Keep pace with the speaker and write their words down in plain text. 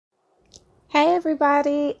Hey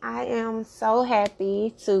everybody, I am so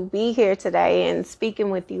happy to be here today and speaking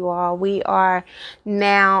with you all. We are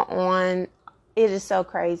now on, it is so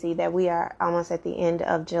crazy that we are almost at the end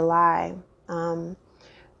of July.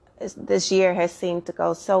 This year has seemed to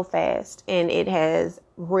go so fast, and it has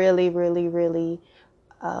really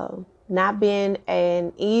not been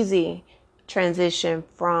an easy transition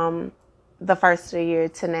from the first of the year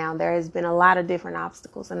to now. There has been a lot of different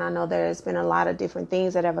obstacles, and I know there has been a lot of different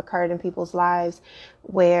things that have occurred in people's lives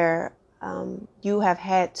where you have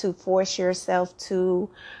had to force yourself to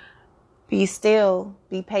be still,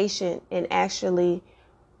 be patient, and actually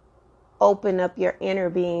open up your inner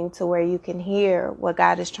being to where you can hear what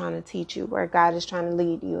God is trying to teach you, where God is trying to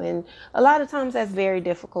lead you. And a lot of times that's very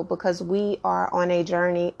difficult because we are on a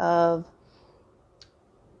journey of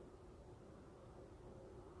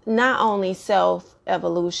not only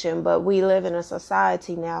self-evolution, but we live in a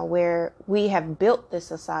society now where we have built this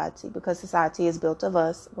society because society is built of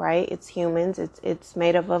us, right? It's humans. It's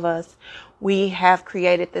made up of us. We have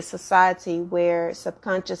created this society where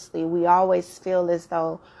subconsciously we always feel as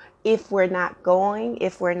though if we're not going,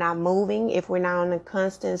 if we're not moving, if we're not in a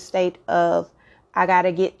constant state of, I got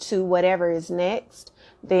to get to whatever is next,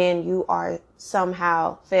 then you are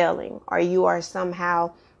somehow failing or you are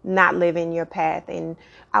somehow not living your path. And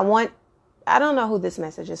I don't know who this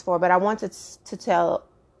message is for, but I wanted to tell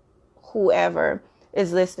whoever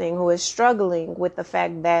is listening who is struggling with the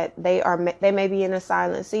fact that they may be in a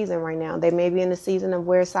silent season right now. They may be in a season of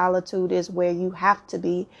where solitude is where you have to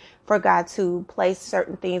be for God to place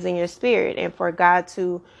certain things in your spirit and for God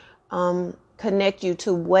to connect you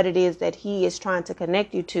to what it is that He is trying to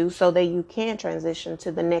connect you to so that you can transition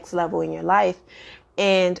to the next level in your life.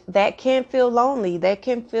 And that can feel lonely. That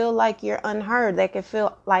can feel like you're unheard. That can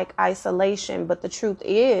feel like isolation. But the truth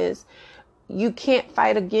is, you can't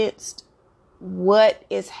fight against what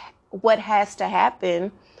has to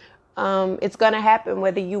happen. It's going to happen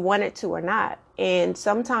whether you want it to or not. And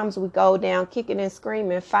sometimes we go down kicking and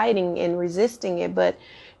screaming, fighting and resisting it. But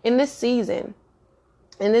in this season,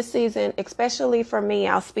 especially for me,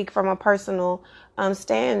 I'll speak from a personal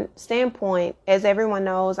standpoint. As everyone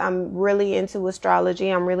knows, I'm really into astrology.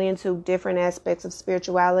 I'm really into different aspects of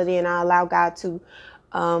spirituality, and I allow God to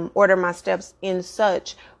order my steps in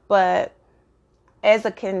such. But as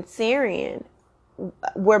a Cancerian,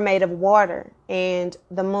 we're made of water and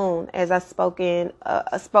the moon, as I spoke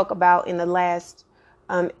about in the last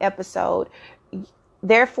episode.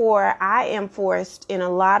 Therefore, I am forced in a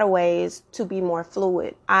lot of ways to be more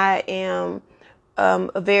fluid. I am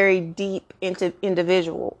a very deep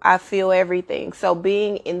individual. I feel everything. So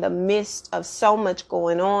being in the midst of so much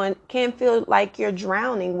going on can feel like you're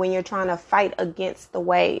drowning when you're trying to fight against the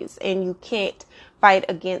waves, and you can't fight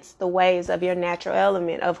against the waves of your natural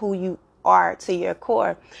element of who you are to your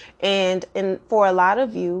core. And for a lot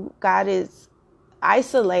of you, God is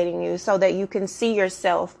isolating you so that you can see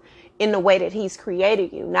yourself in the way that He's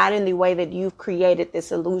created you, not in the way that you've created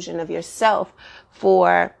this illusion of yourself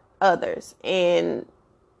for others. And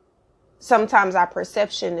sometimes our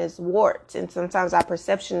perception is warped, and sometimes our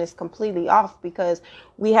perception is completely off because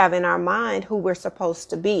we have in our mind who we're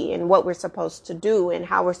supposed to be and what we're supposed to do and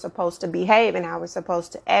how we're supposed to behave and how we're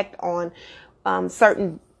supposed to act on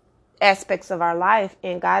certain aspects of our life.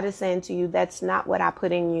 And God is saying to you, that's not what I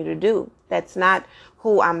put in you to do. That's not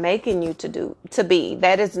who I'm making you to be.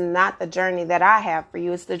 That is not the journey that I have for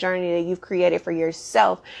you. It's the journey that you've created for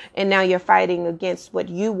yourself. And now you're fighting against what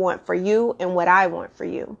you want for you and what I want for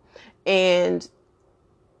you. And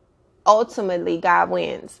ultimately God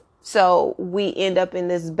wins. So we end up in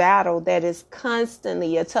this battle that is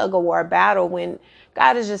constantly a tug of war battle when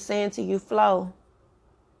God is just saying to you, flow.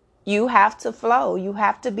 You have to flow. You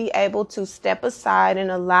have to be able to step aside and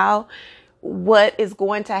allow what is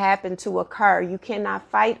going to happen to occur. You cannot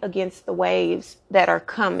fight against the waves that are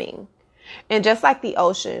coming. And just like the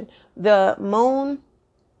ocean, the moon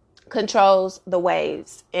controls the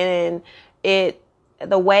waves, and the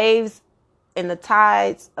waves and the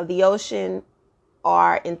tides of the ocean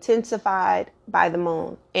are intensified by the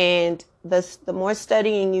moon. And the more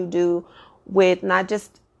studying you do with not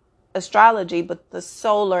just astrology, but the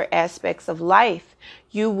solar aspects of life,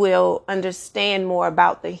 you will understand more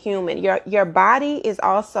about the human. Your body is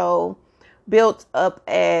also built up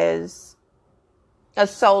as a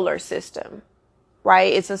solar system,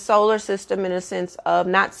 right? It's a solar system in a sense of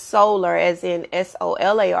not solar as in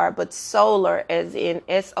SOLAR, but solar as in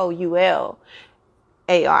SOULAR,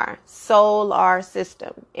 solar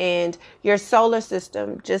system. And your solar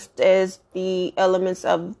system, just as the elements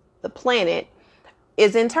of the planet,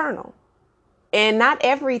 is internal. And not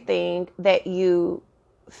everything that you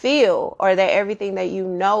feel or that everything that you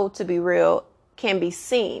know to be real can be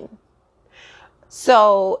seen.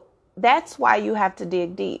 So that's why you have to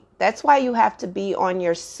dig deep. That's why you have to be on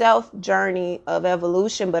your self journey of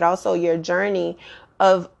evolution, but also your journey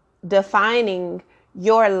of defining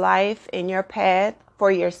your life and your path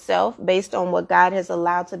for yourself based on what God has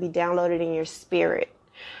allowed to be downloaded in your spirit.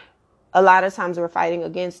 A lot of times we're fighting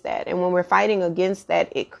against that. And when we're fighting against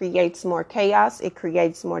that, it creates more chaos. It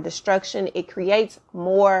creates more destruction. It creates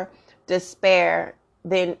more despair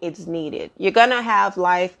than it's needed. You're going to have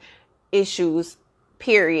life issues,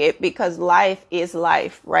 period, because life is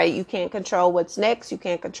life, right? You can't control what's next. You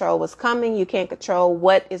can't control what's coming. You can't control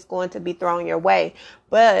what is going to be thrown your way.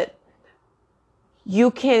 But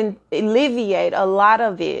you can alleviate a lot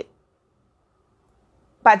of it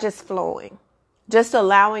by just flowing. Just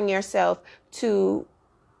allowing yourself to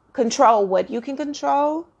control what you can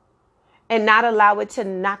control and not allow it to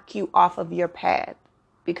knock you off of your path.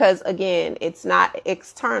 Because again, it's not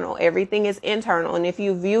external. Everything is internal. And if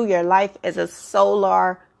you view your life as a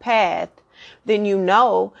solar path, then you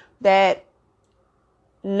know that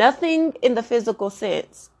nothing in the physical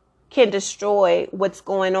sense can destroy what's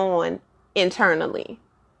going on internally.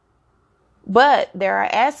 But there are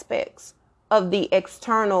aspects of the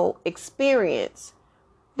external experience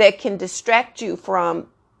that can distract you from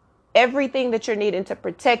everything that you're needing to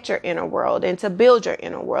protect your inner world and to build your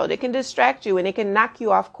inner world. It can distract you and it can knock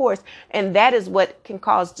you off course. And that is what can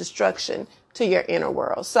cause destruction to your inner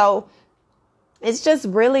world. So it's just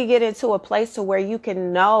really getting to a place to where you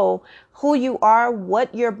can know who you are,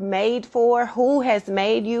 what you're made for, who has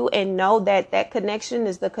made you, and know that that connection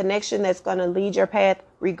is the connection that's going to lead your path,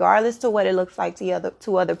 regardless to what it looks like to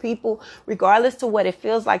other people, regardless to what it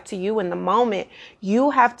feels like to you in the moment. You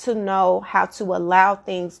have to know how to allow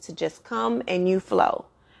things to just come and you flow.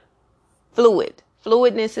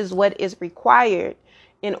 Fluidness is what is required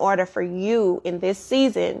in order for you in this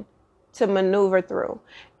season to maneuver through.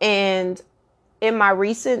 And in my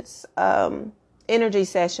recent energy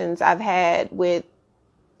sessions I've had with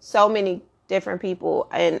so many different people,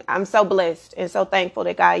 and I'm so blessed and so thankful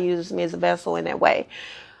that God uses me as a vessel in that way.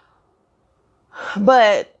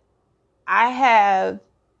 But I have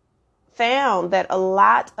found that a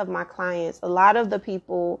lot of my clients, a lot of the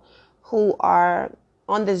people who are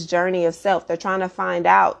on this journey of self, they're trying to find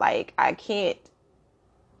out, like, I can't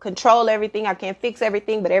control everything. I can't fix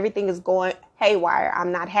everything, but everything is going haywire.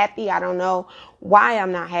 I'm not happy. I don't know why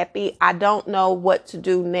I'm not happy. I don't know what to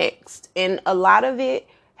do next. And a lot of it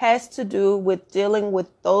has to do with dealing with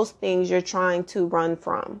those things you're trying to run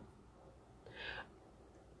from.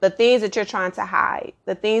 The things that you're trying to hide,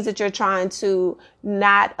 the things that you're trying to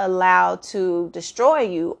not allow to destroy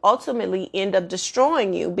you, ultimately end up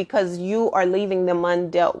destroying you because you are leaving them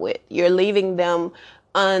undealt with. You're leaving them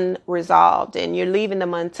unresolved and you're leaving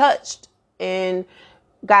them untouched. And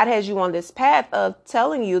God has you on this path of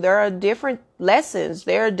telling you there are different lessons.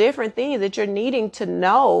 There are different things that you're needing to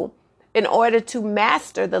know in order to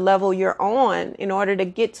master the level you're on, in order to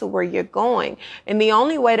get to where you're going. And the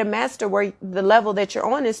only way to master where the level that you're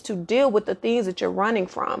on is to deal with the things that you're running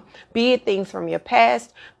from, be it things from your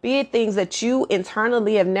past, be it things that you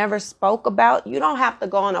internally have never spoke about. You don't have to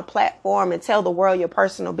go on a platform and tell the world your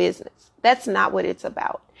personal business. That's not what it's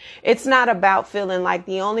about. It's not about feeling like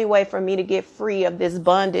the only way for me to get free of this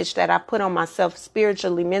bondage that I put on myself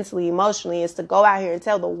spiritually, mentally, emotionally is to go out here and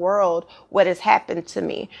tell the world what has happened to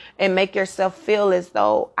me and make yourself feel as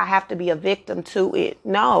though I have to be a victim to it.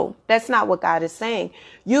 No, that's not what God is saying.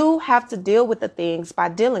 You have to deal with the things by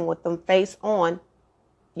dealing with them face on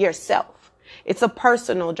yourself. It's a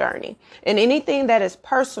personal journey, and anything that is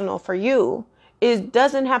personal for you, it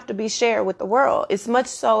doesn't have to be shared with the world. It's much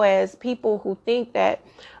so as people who think that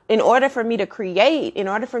in order for me to create, in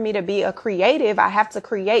order for me to be a creative, I have to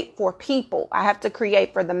create for people. I have to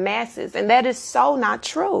create for the masses. And that is so not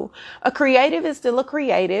true. A creative is still a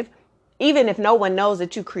creative, even if no one knows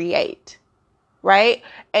that you create, right?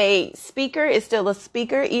 A speaker is still a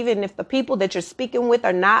speaker, even if the people that you're speaking with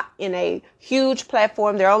are not in a huge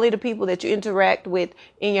platform. They're only the people that you interact with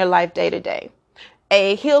in your life day to day.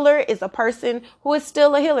 A healer is a person who is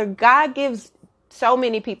still a healer. God gives so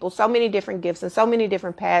many people so many different gifts and so many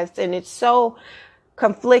different paths. And it's so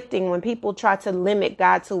conflicting when people try to limit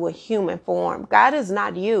God to a human form. God is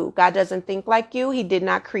not you. God doesn't think like you. He did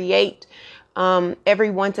not create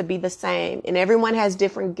everyone to be the same. And everyone has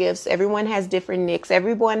different gifts. Everyone has different nicks.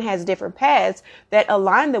 Everyone has different paths that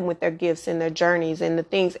align them with their gifts and their journeys and the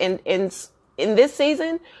things. And in this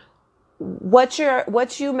season, what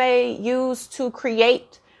you may use to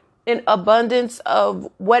create an abundance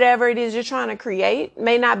of whatever it is you're trying to create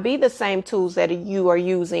may not be the same tools that you are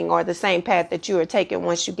using or the same path that you are taking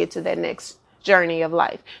once you get to that next journey of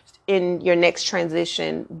life, in your next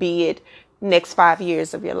transition, be it next 5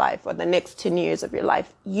 years of your life or the next 10 years of your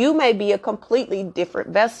life. You may be a completely different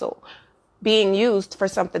vessel being used for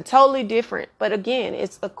something totally different. But again,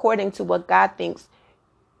 it's according to what God thinks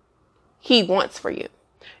he wants for you.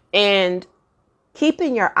 And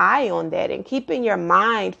keeping your eye on that and keeping your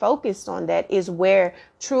mind focused on that is where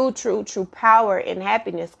true power and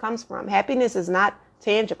happiness comes from. Happiness is not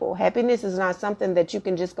tangible. Happiness is not something that you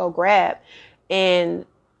can just go grab and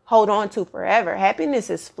hold on to forever. Happiness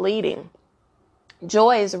is fleeting.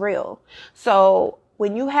 Joy is real. So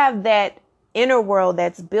when you have that inner world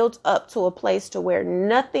that's built up to a place to where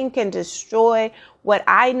nothing can destroy what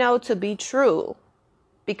I know to be true,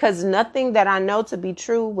 because nothing that I know to be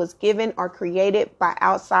true was given or created by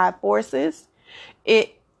outside forces,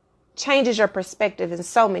 it changes your perspective in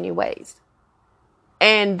so many ways.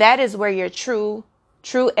 And that is where your true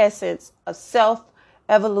essence of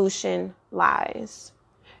self-evolution lies.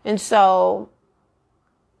 And so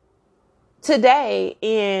today,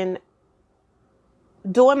 in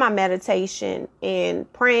doing my meditation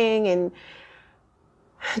and praying and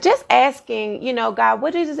just asking, God,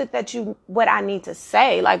 what is it that what I need to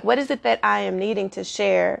say? Like, what is it that I am needing to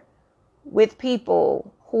share with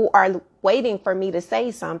people who are waiting for me to say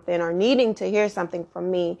something or needing to hear something from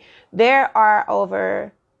me? There are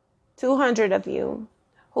over 200 of you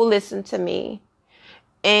who listen to me.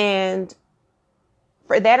 And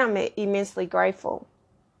for that, I'm immensely grateful.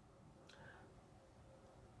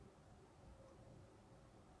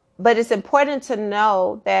 But it's important to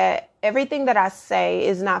know that everything that I say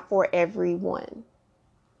is not for everyone.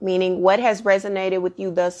 Meaning what has resonated with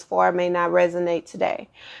you thus far may not resonate today.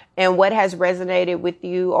 And what has resonated with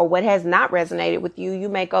you or what has not resonated with you, you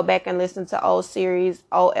may go back and listen to old series,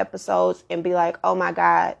 old episodes and be like, oh my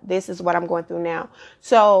God, this is what I'm going through now.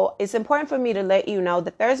 So it's important for me to let you know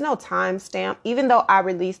that there's no time stamp. Even though I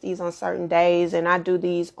release these on certain days and I do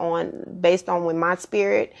these based on when my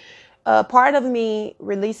spirit, part of me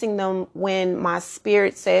releasing them when my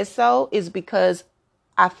spirit says so is because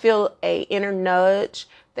I feel a inner nudge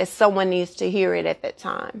that someone needs to hear it at that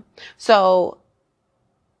time. So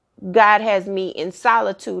God has me in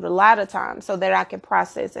solitude a lot of times so that I can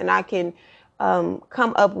process and I can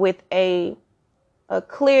come up with a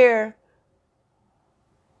clear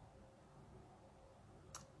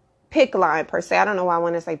pick line per se. I don't know why I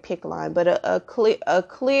want to say pick line, but a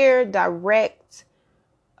clear, direct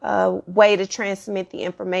way to transmit the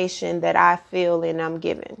information that I feel and I'm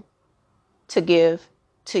given to give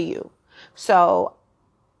to you. So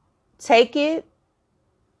take it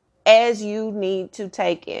as you need to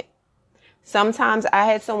take it. Sometimes I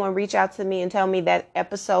had someone reach out to me and tell me that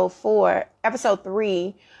episode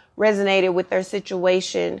 3 resonated with their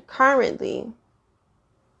situation currently.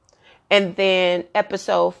 And then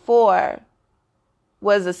episode 4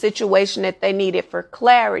 was a situation that they needed for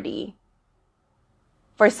clarity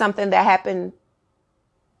for something that happened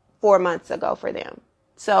 4 months ago for them.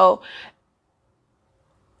 So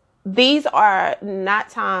these are not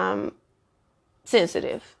time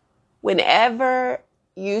sensitive. Whenever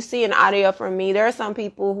you see an audio from me, there are some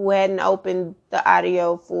people who hadn't opened the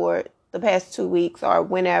audio for the past 2 weeks or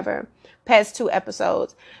whenever, past 2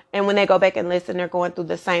 episodes. And when they go back and listen, they're going through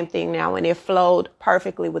the same thing now and it flowed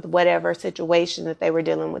perfectly with whatever situation that they were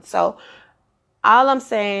dealing with. So all I'm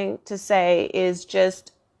saying to say is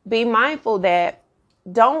just be mindful that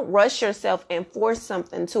don't rush yourself and force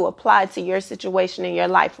something to apply to your situation in your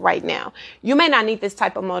life right now. You may not need this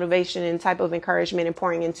type of motivation and type of encouragement and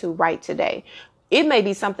pouring into right today. It may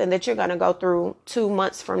be something that you're going to go through 2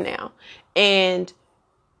 months from now. And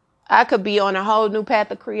I could be on a whole new path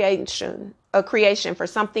of creation for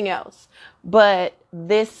something else. But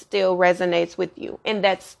this still resonates with you. And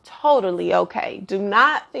that's totally okay. Do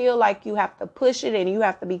not feel like you have to push it and you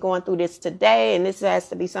have to be going through this today. And this has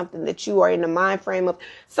to be something that you are in the mind frame of.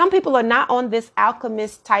 Some people are not on this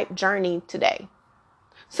alchemist type journey today.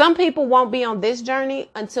 Some people won't be on this journey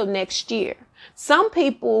until next year. Some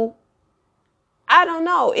people, I don't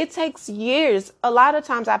know. It takes years. A lot of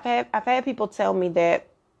times I've had people tell me that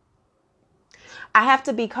I have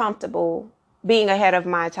to be comfortable being ahead of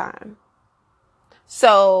my time.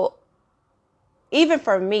 So even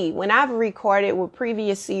for me, when I've recorded with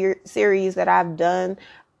previous series that I've done,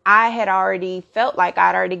 I had already felt like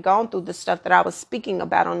I'd already gone through the stuff that I was speaking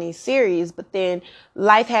about on these series, but then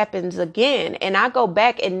life happens again. And I go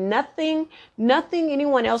back and nothing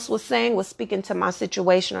anyone else was saying was speaking to my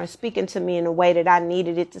situation or speaking to me in a way that I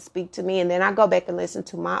needed it to speak to me. And then I go back and listen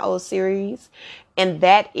to my old series. And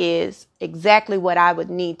that is exactly what I would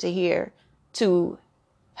need to hear to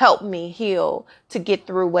help me heal, to get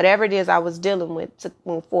through whatever it is I was dealing with, to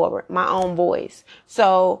move forward, my own voice.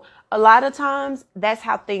 So a lot of times that's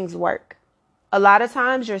how things work. A lot of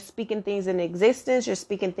times you're speaking things in existence. You're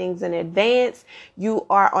speaking things in advance. You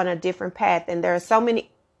are on a different path. And there are so many,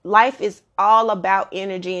 life is all about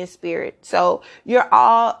energy and spirit. So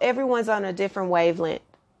everyone's on a different wavelength,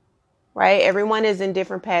 right? Everyone is in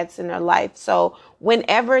different paths in their life. So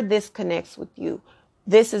whenever this connects with you,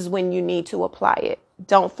 this is when you need to apply it.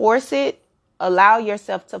 Don't force it. Allow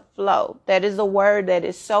yourself to flow. That is a word that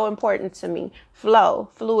is so important to me. Flow,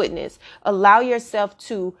 fluidness. Allow yourself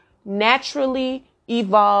to naturally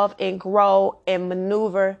evolve and grow and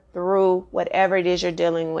maneuver through whatever it is you're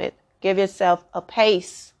dealing with. Give yourself a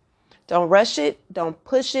pace. Don't rush it. Don't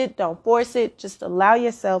push it. Don't force it. Just allow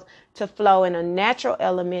yourself to flow in a natural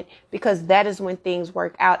element, because that is when things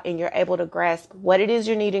work out and you're able to grasp what it is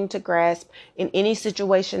you're needing to grasp in any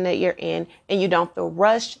situation that you're in. And you don't feel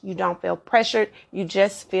rushed. You don't feel pressured. You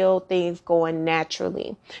just feel things going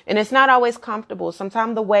naturally. And it's not always comfortable.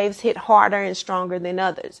 Sometimes the waves hit harder and stronger than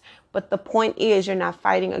others. But the point is, you're not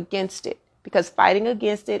fighting against it, because fighting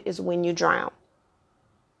against it is when you drown.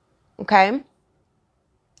 Okay?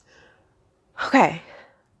 Okay.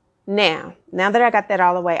 Now that I got that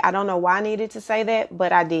all away, I don't know why I needed to say that,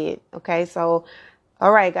 but I did. Okay. So,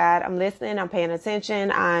 all right, God, I'm listening. I'm paying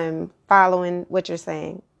attention. I'm following what you're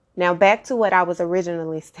saying. Now back to what I was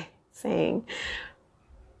originally saying.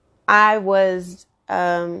 I was,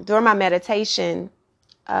 during my meditation,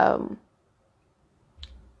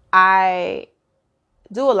 I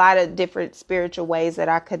do a lot of different spiritual ways that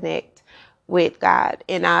I connect with God,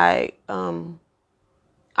 and I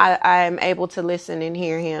am able to listen and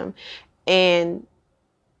hear him. And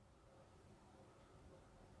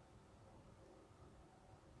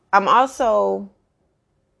I'm also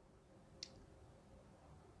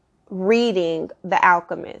reading The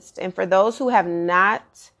Alchemist. And for those who have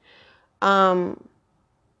not read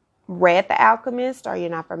The Alchemist, or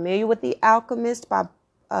you're not familiar with The Alchemist by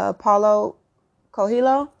Paulo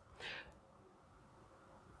Coelho,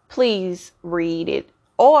 please read it.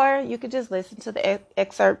 Or you could just listen to the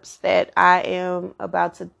excerpts that I am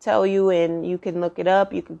about to tell you, and you can look it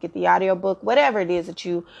up. You can get the audiobook, whatever it is that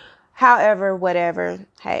you, however, whatever.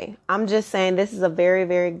 Hey, I'm just saying this is a very,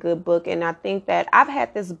 very good book. And I think that I've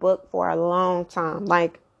had this book for a long time.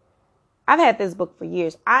 Like, I've had this book for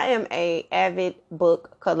years. I am a avid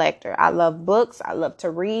book collector. I love books. I love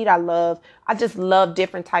to read. I just love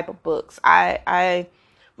different type of books.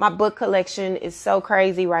 My book collection is so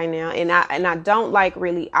crazy right now. And I don't like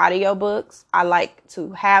really audiobooks. I like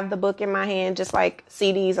to have the book in my hand, just like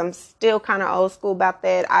CDs. I'm still kind of old school about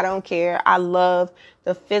that. I don't care. I love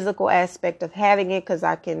the physical aspect of having it, because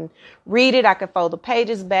I can read it. I can fold the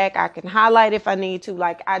pages back. I can highlight if I need to.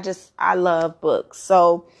 Like, I love books.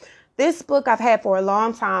 So this book I've had for a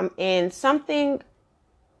long time, and something,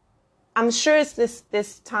 I'm sure it's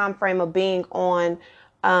this time frame of being on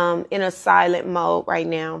in a silent mode right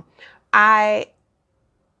now. I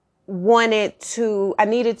needed to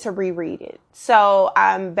reread it. So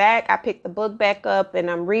I'm back. I picked the book back up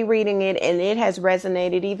and I'm rereading it, and it has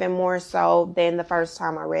resonated even more so than the first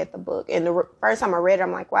time I read the book. And the first time I read it,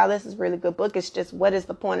 I'm like, wow, this is a really good book. It's just, what is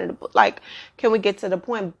the point of the book? Like, can we get to the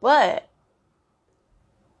point? But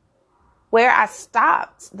where I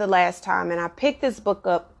stopped the last time, and I picked this book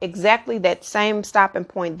up exactly that same stopping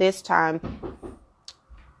point this time.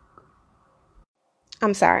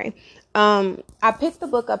 I'm sorry. I picked the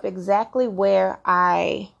book up exactly where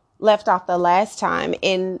I left off the last time.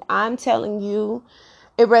 And I'm telling you,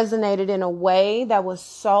 it resonated in a way that was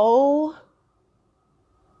so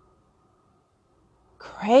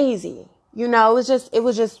crazy. You know, it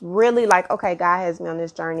was just really like, okay, God has me on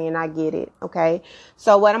this journey and I get it. Okay.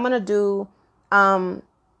 So what I'm going to do, I'm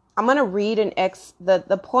going to read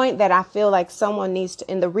the point that I feel like someone needs to,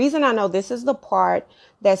 and the reason I know this is the part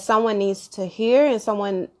that someone needs to hear,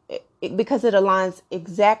 and because it aligns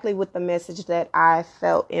exactly with the message that I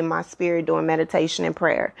felt in my spirit during meditation and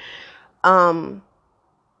prayer. During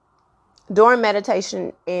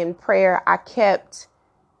meditation and prayer, I kept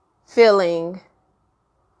feeling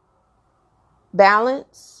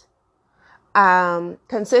balance,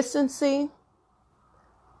 consistency,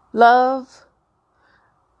 love,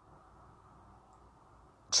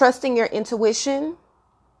 trusting your intuition,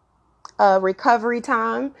 recovery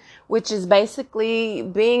time, which is basically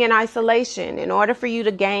being in isolation in order for you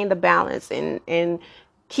to gain the balance and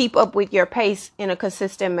keep up with your pace in a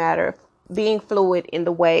consistent manner, being fluid in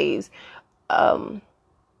the waves.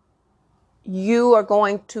 You are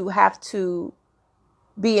going to have to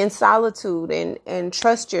be in solitude and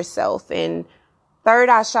trust yourself. And third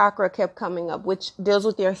eye chakra kept coming up, which deals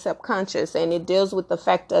with your subconscious, and it deals with the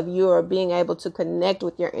fact of you are being able to connect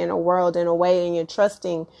with your inner world in a way, and you're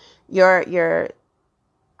trusting your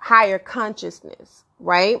higher consciousness,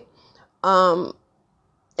 right? And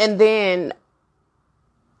then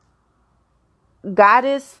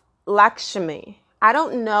Goddess Lakshmi. I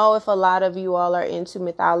don't know if a lot of you all are into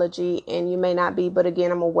mythology, and you may not be, but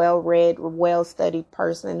again, I'm a well-read, well-studied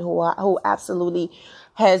person who absolutely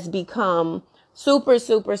has become super,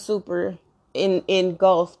 super, super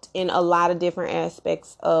engulfed in a lot of different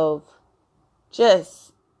aspects of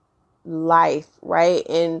just life, right?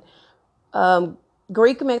 And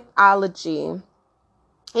Greek mythology,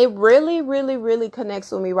 it really, really, really connects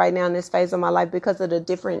with me right now in this phase of my life because of the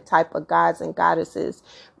different type of gods and goddesses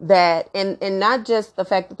that, and not just the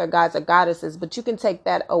fact that they're gods or goddesses, but you can take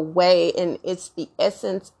that away and it's the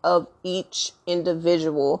essence of each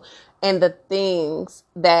individual and the things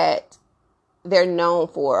that they're known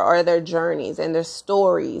for, or their journeys and their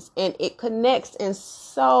stories. And it connects in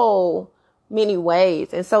so many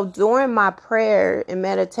ways. And so during my prayer and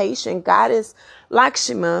meditation, Goddess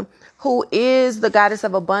Lakshmi, who is the goddess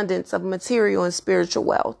of abundance, of material and spiritual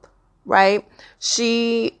wealth, right?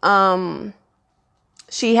 She has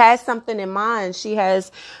something in mind. She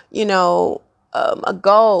has, a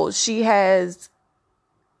goal. She has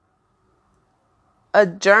a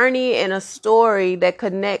journey and a story that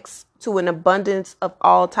connects to an abundance of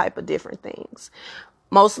all type of different things,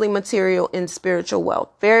 mostly material and spiritual wealth,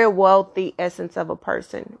 very wealthy essence of a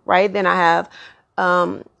person, right? Then I have,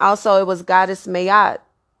 also it was Goddess Mayat,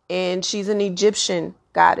 and she's an Egyptian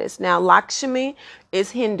goddess. Now Lakshmi is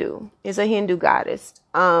Hindu, is a Hindu goddess.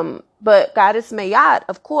 But Goddess Mayat,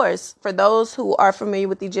 of course, for those who are familiar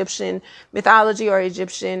with Egyptian mythology or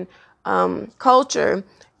Egyptian culture,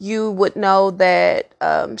 you would know that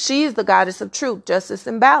she is the goddess of truth, justice,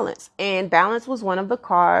 and balance. And balance was one of the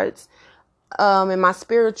cards in my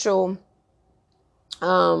spiritual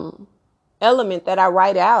element that I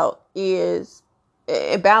write out. Is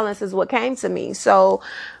balance is what came to me. So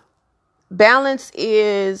balance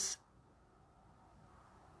is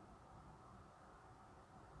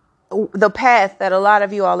the path that a lot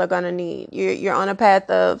of you all are going to need. You're on a path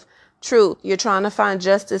of truth. You're trying to find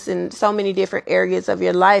justice in so many different areas of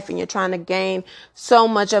your life, and you're trying to gain so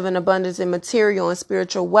much of an abundance in material and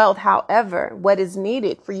spiritual wealth. However, what is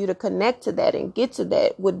needed for you to connect to that and get to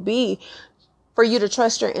that would be for you to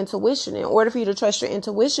trust your intuition. In order for you to trust your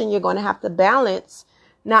intuition, you're going to have to balance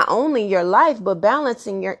not only your life, but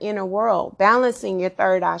balancing your inner world, balancing your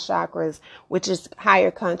third eye chakras, which is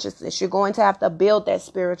higher consciousness. You're going to have to build that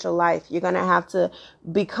spiritual life. You're going to have to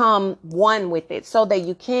become one with it so that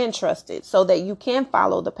you can trust it, so that you can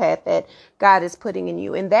follow the path that God is putting in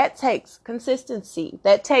you. And that takes consistency.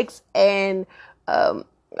 That takes an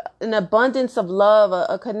abundance of love,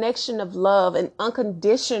 a connection of love, an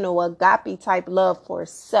unconditional agape type love for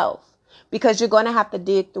self. Because you're going to have to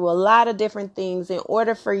dig through a lot of different things in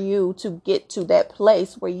order for you to get to that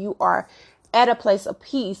place where you are at a place of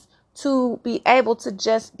peace to be able to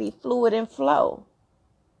just be fluid and flow.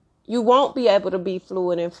 You won't be able to be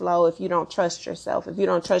fluid and flow if you don't trust yourself, if you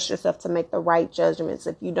don't trust yourself to make the right judgments,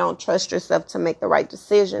 if you don't trust yourself to make the right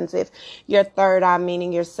decisions, if your third eye,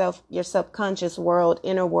 meaning yourself, your subconscious world,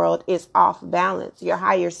 inner world, is off balance, your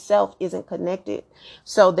higher self isn't connected.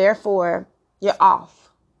 So therefore, you're off.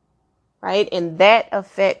 Right? And that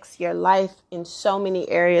affects your life in so many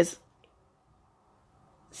areas.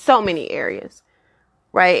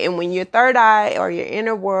 Right? And when your third eye or your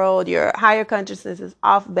inner world, your higher consciousness is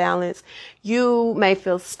off balance, you may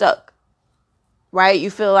feel stuck. Right?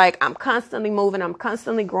 You feel like I'm constantly moving, I'm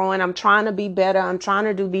constantly growing, I'm trying to be better, I'm trying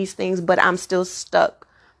to do these things, but I'm still stuck.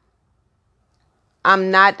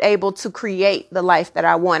 I'm not able to create the life that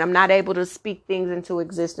I want. I'm not able to speak things into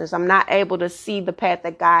existence. I'm not able to see the path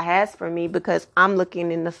that God has for me because I'm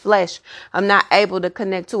looking in the flesh. I'm not able to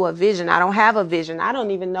connect to a vision. I don't have a vision. I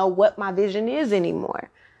don't even know what my vision is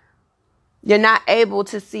anymore. You're not able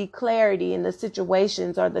to see clarity in the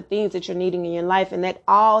situations or the things that you're needing in your life. And that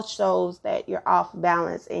all shows that you're off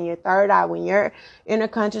balance. And your third eye, when your inner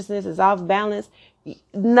consciousness is off balance,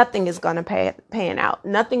 nothing is going to pan out.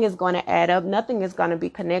 Nothing is going to add up. Nothing is going to be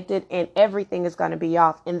connected, and everything is going to be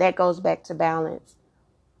off. And that goes back to balance.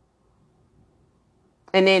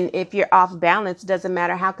 And then if you're off balance, doesn't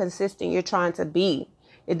matter how consistent you're trying to be.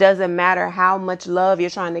 It doesn't matter how much love you're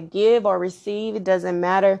trying to give or receive. It doesn't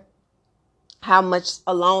matter how much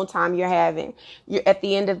alone time you're having. You're at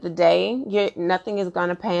the end of the day, nothing is going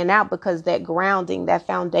to pan out, because that grounding, that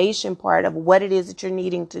foundation part of what it is that you're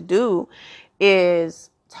needing to do is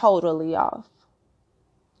totally off.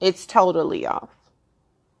 It's totally off.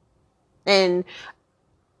 And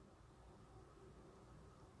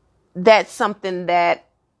that's something that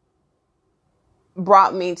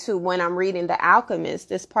brought me to, when I'm reading The Alchemist,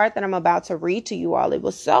 this part that I'm about to read to you all. It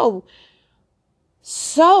was so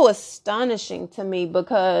astonishing to me,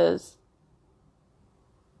 because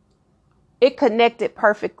it connected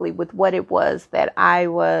perfectly with what it was that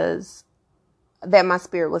my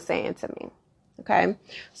spirit was saying to me. Okay.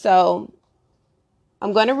 So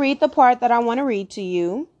I'm going to read the part that I want to read to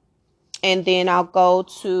you, and then I'll go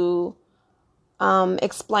to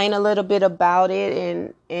explain a little bit about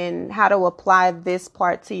it and how to apply this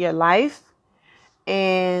part to your life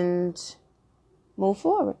and move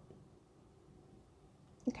forward.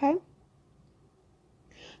 Okay.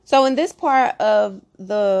 So in this part of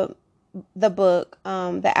the book,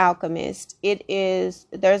 The Alchemist,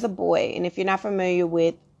 there's a boy. And if you're not familiar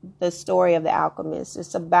with the story of The Alchemist,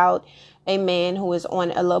 it's about a man who is on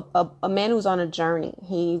a man who's on a journey.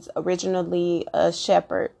 He's originally a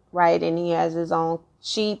shepherd, right? And he has his own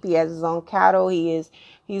sheep. He has his own cattle.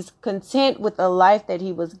 He's content with the life that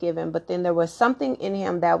he was given. But then there was something in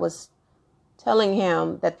him that was telling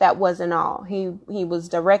him that wasn't all. He was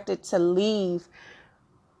directed to leave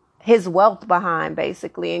his wealth behind,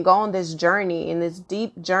 basically, and go on this journey, in this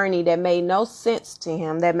deep journey that made no sense to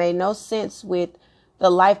him, that made no sense with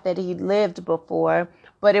the life that he lived before.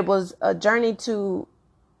 But it was a journey to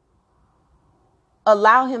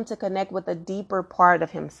allow him to connect with a deeper part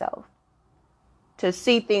of himself, to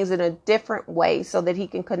see things in a different way, so that he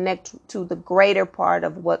can connect to the greater part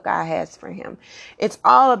of what God has for him. It's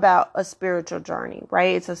all about a spiritual journey,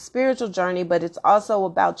 right? It's a spiritual journey, but it's also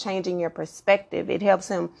about changing your perspective. It helps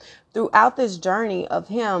him throughout this journey of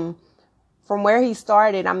him from where he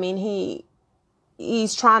started. I mean,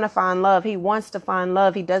 he's trying to find love. He wants to find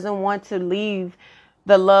love. He doesn't want to leave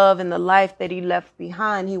the love and the life that he left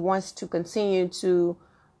behind. He wants to continue to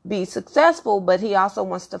be successful, but he also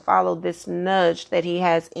wants to follow this nudge that he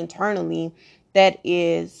has internally that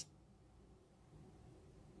is,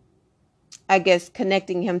 I guess,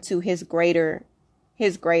 connecting him to his greater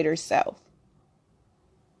self.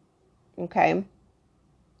 Okay.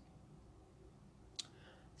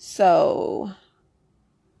 So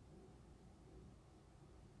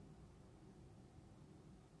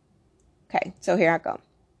here I go.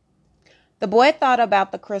 The boy thought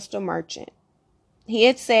about the crystal merchant. He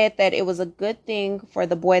had said that it was a good thing for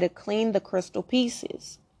the boy to clean the crystal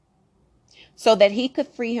pieces so that he could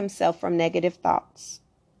free himself from negative thoughts.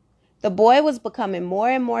 The boy was becoming more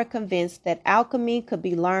and more convinced that alchemy could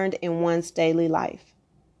be learned in one's daily life.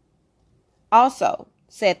 Also,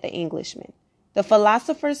 said the Englishman, the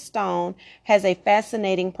philosopher's stone has a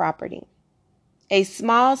fascinating property. A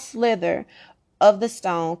small slither of the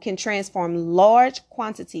stone can transform large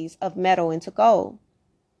quantities of metal into gold.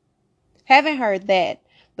 Having heard that,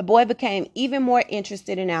 the boy became even more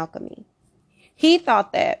interested in alchemy. He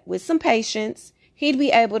thought that with some patience, he'd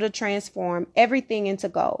be able to transform everything into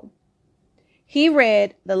gold. He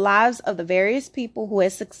read the lives of the various people who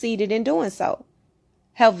had succeeded in doing so: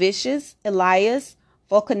 Helvetius, Elias,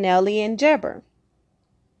 Fulcanelli, and Geber.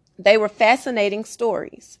 They were fascinating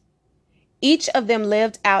stories. Each of them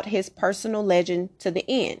lived out his personal legend to the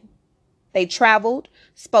end. They traveled,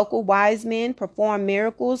 spoke with wise men, performed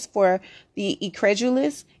miracles for the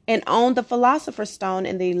incredulous, and owned the philosopher's stone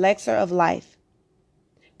and the elixir of life.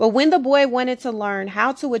 But when the boy wanted to learn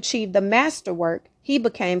how to achieve the masterwork, he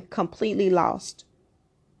became completely lost.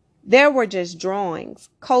 There were just drawings,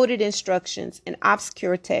 coded instructions, and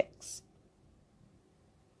obscure texts.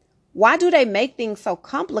 Why do they make things so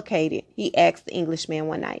complicated? He asked the Englishman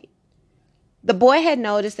one night. The boy had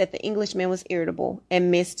noticed that the Englishman was irritable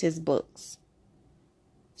and missed his books.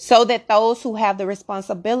 So that those who have the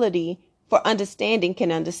responsibility for understanding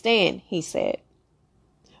can understand, he said.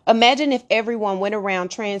 Imagine if everyone went around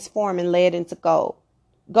transforming lead into gold.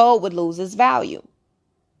 Gold would lose its value.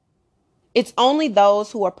 It's only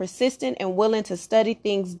those who are persistent and willing to study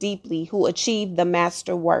things deeply who achieve the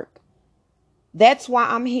master work. That's why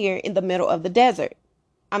I'm here in the middle of the desert.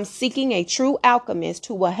 I'm seeking a true alchemist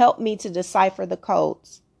who will help me to decipher the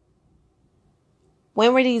codes.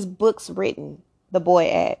 When were these books written? The boy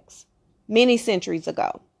asked. Many centuries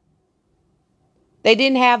ago. They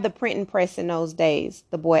didn't have the printing press in those days,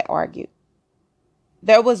 the boy argued.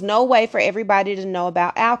 There was no way for everybody to know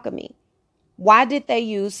about alchemy. Why did they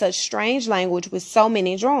use such strange language with so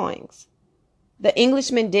many drawings? The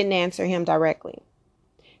Englishman didn't answer him directly.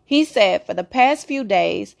 He said for the past few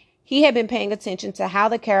days, he had been paying attention to how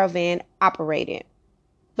the caravan operated,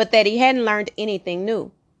 but that he hadn't learned anything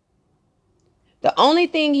new. The only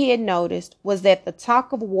thing he had noticed was that the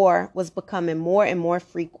talk of war was becoming more and more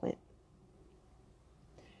frequent.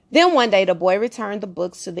 Then one day the boy returned the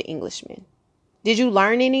books to the Englishman. "Did you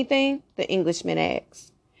learn anything?" the Englishman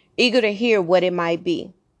asked, eager to hear what it might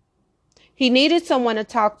be. He needed someone to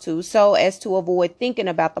talk to so as to avoid thinking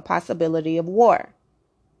about the possibility of war.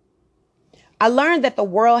 "I learned that the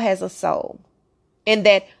world has a soul, and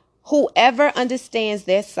that whoever understands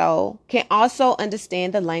their soul can also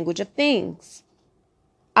understand the language of things.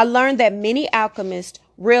 I learned that many alchemists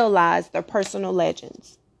realized their personal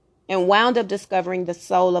legends and wound up discovering the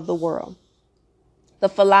soul of the world, the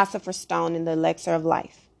philosopher's stone and the elixir of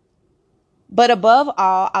life. But above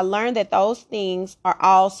all, I learned that those things are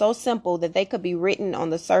all so simple that they could be written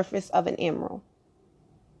on the surface of an emerald."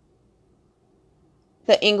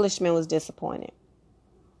 The Englishman was disappointed.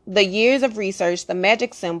 The years of research, the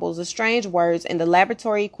magic symbols, the strange words, and the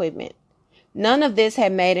laboratory equipment, none of this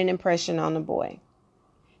had made an impression on the boy.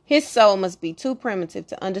 His soul must be too primitive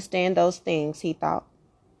to understand those things, he thought.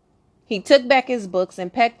 He took back his books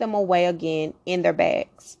and packed them away again in their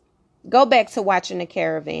bags. "Go back to watching the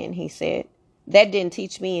caravan," he said. "That didn't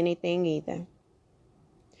teach me anything either."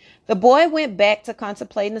 The boy went back to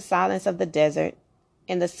contemplating the silence of the desert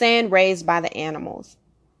and the sand raised by the animals.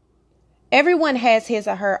 "Everyone has his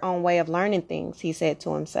or her own way of learning things," he said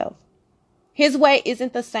to himself. "His way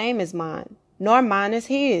isn't the same as mine, nor mine is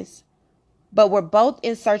his. But we're both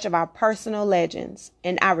in search of our personal legends,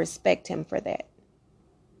 and I respect him for that."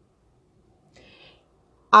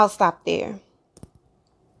 I'll stop there.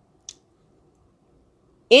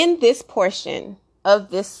 In this portion of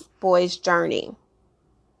this boy's journey,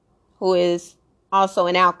 who is also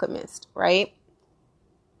an alchemist, right?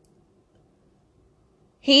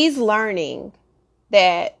 He's learning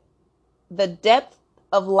that the depth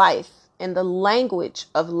of life and the language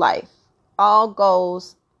of life all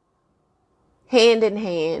goes hand in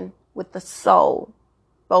hand with the soul,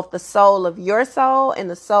 both the soul of your soul and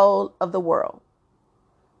the soul of the world.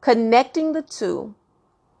 Connecting the two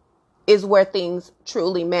is where things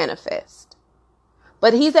truly manifest.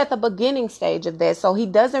 But he's at the beginning stage of that, so he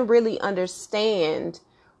doesn't really understand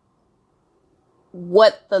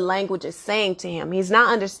what the language is saying to him. He's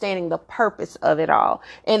not understanding the purpose of it all.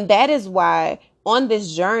 And that is why on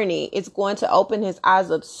this journey, it's going to open his eyes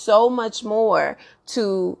up so much more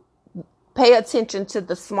to pay attention to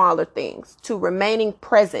the smaller things, to remaining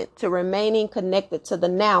present, to remaining connected to the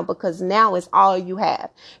now, because now is all you have.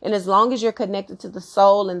 And as long as you're connected to the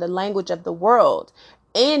soul and the language of the world,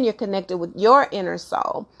 and you're connected with your inner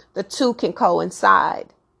soul, the two can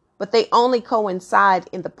coincide. But they only coincide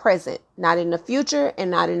in the present, not in the future and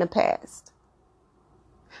not in the past.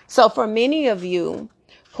 So for many of you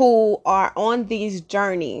who are on these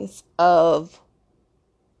journeys of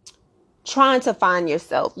trying to find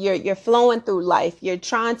yourself, you're flowing through life, you're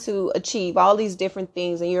trying to achieve all these different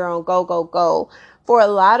things, and you're on go, go, go. For a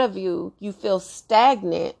lot of you, you feel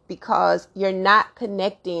stagnant because you're not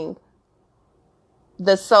connecting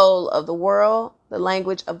the soul of the world, the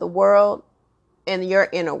language of the world, and your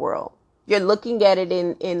inner world. You're looking at it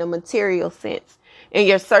in a material sense, and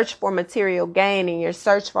your search for material gain, and your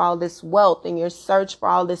search for all this wealth, and your search for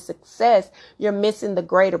all this success. You're missing the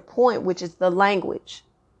greater point, which is the language,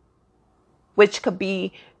 which could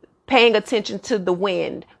be paying attention to the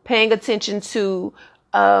wind, paying attention to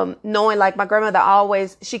knowing, like my grandmother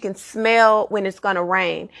always, she can smell when it's going to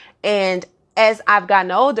rain. And as I've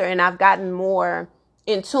gotten older and I've gotten more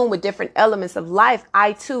in tune with different elements of life,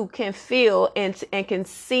 I too can feel and can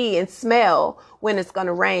see and smell when it's going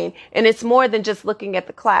to rain. And it's more than just looking at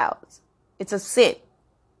the clouds. It's a scent.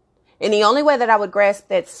 And the only way that I would grasp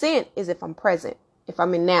that scent is if I'm present, if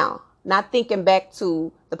I'm in now, not thinking back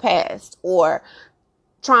to the past or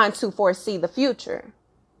trying to foresee the future,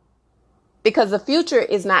 because the future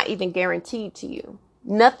is not even guaranteed to you.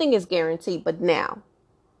 Nothing is guaranteed but now.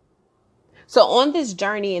 So on this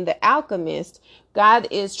journey in The Alchemist, God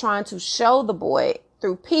is trying to show the boy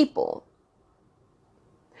through people.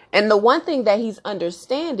 And the one thing that he's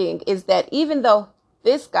understanding is that even though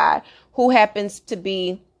this guy, who happens to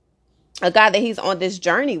be a guy that he's on this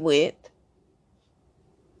journey with,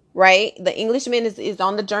 right? The Englishman is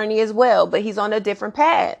on the journey as well, but he's on a different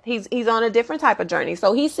path. He's on a different type of journey.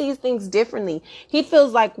 So he sees things differently. He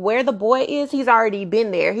feels like where the boy is, he's already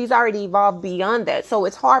been there. He's already evolved beyond that. So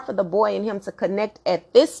it's hard for the boy and him to connect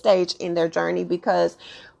at this stage in their journey, because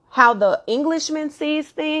how the Englishman sees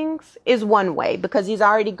things is one way because he's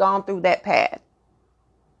already gone through that path.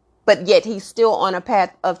 But yet he's still on a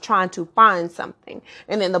path of trying to find something.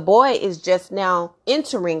 And then the boy is just now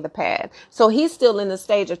entering the path. So he's still in the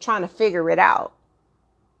stage of trying to figure it out.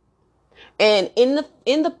 And in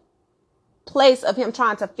the place of him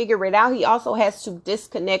trying to figure it out, he also has to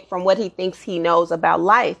disconnect from what he thinks he knows about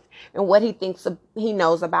life and what he thinks he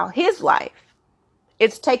knows about his life.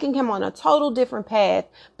 It's taking him on a total different path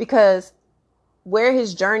because where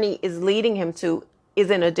his journey is leading him to is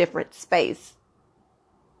in a different space.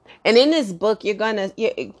 And in this book,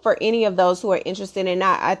 for any of those who are interested in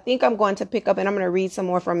that, I think I'm going to pick up and I'm going to read some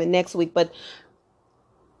more from it next week. But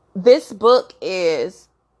this book is,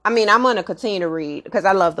 I'm going to continue to read because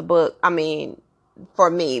I love the book. For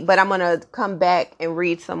me, but I'm going to come back and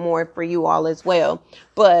read some more for you all as well.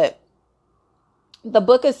 But the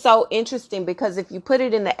book is so interesting because if you put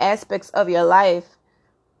it in the aspects of your life,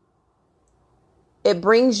 it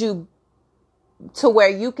brings you to where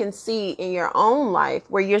you can see in your own life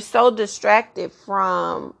where you're so distracted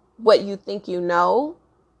from what you think you know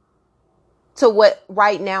to what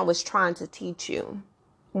right now is trying to teach you,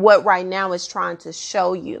 what right now is trying to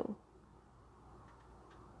show you.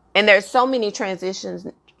 And there's so many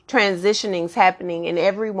transitionings happening in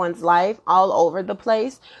everyone's life all over the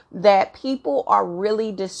place that people are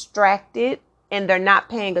really distracted and they're not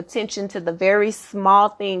paying attention to the very small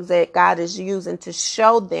things that God is using to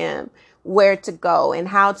show them where to go and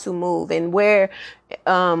how to move and where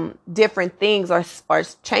different things are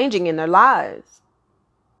changing in their lives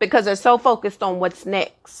because they're so focused on what's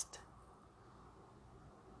next.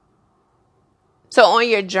 So on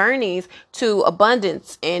your journeys to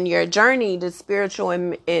abundance and your journey to spiritual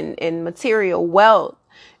and material wealth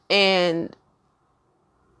and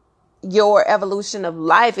your evolution of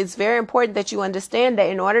life, it's very important that you understand that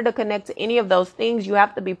in order to connect to any of those things, you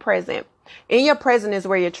have to be present. In your present is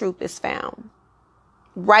where your truth is found.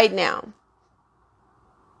 Right now.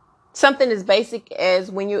 Something as basic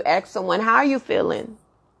as when you ask someone, how are you feeling?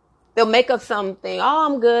 They'll make up something. Oh,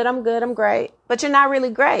 I'm good, I'm great. But you're not really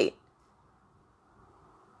great.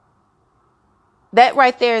 That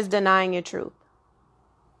right there is denying your truth.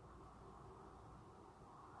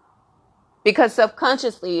 Because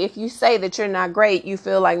subconsciously, if you say that you're not great, you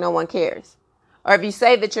feel like no one cares. Or if you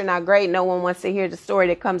say that you're not great, no one wants to hear the story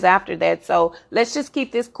that comes after that. So let's just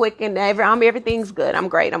keep this quick and everything's good. I'm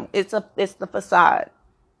great. It's the facade.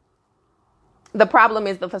 The problem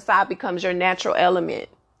is the facade becomes your natural element.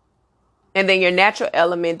 And then your natural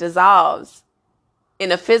element dissolves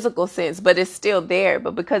in a physical sense, but it's still there.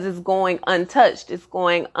 But because it's going untouched, it's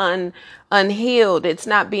going unhealed, it's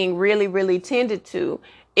not being really, really tended to,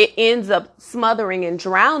 it ends up smothering and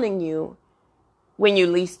drowning you when you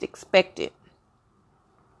least expect it.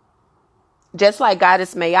 Just like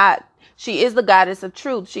Goddess Mayat, she is the goddess of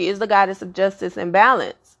truth. She is the goddess of justice and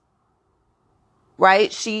balance.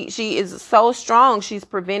 Right? She is so strong. She's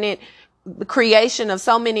prevented the creation of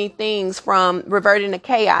so many things from reverting to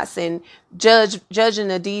chaos and judging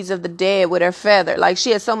the deeds of the dead with her feather. Like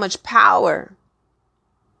she has so much power.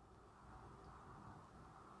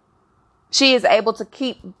 She is able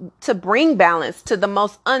to bring balance to the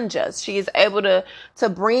most unjust. She is able to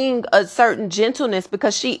bring a certain gentleness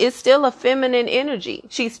because she is still a feminine energy.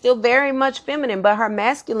 She's still very much feminine, but her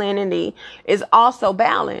masculinity is also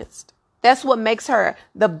balanced. That's what makes her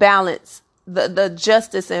the balance, the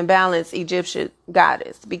justice and balance Egyptian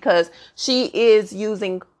goddess, because she is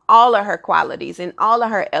using all of her qualities and all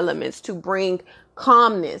of her elements to bring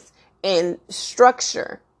calmness and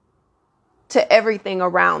structure to everything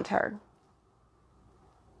around her.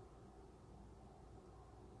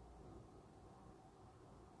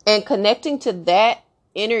 And connecting to that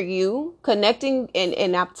inner you, connecting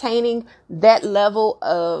and obtaining that level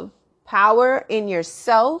of power in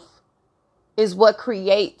yourself is what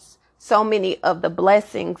creates so many of the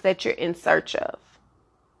blessings that you're in search of.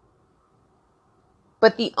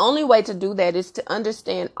 But the only way to do that is to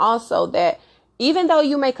understand also that even though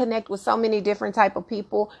you may connect with so many different type of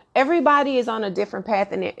people, everybody is on a different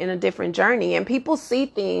path and in a different journey, and people see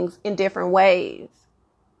things in different ways.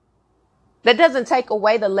 That doesn't take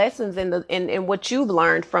away the lessons in what you've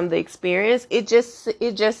learned from the experience. It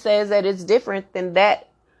just says that it's different than that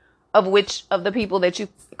of which of the people that you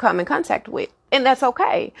come in contact with. And that's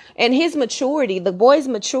okay. And his maturity, the boy's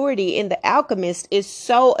maturity in The Alchemist, is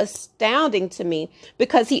so astounding to me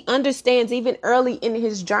because he understands even early in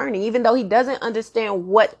his journey, even though he doesn't understand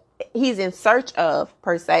what he's in search of,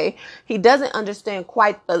 per se. He doesn't understand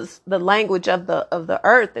quite the language of the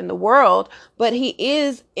earth and the world, but he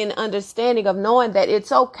is in understanding of knowing that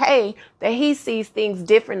it's okay that he sees things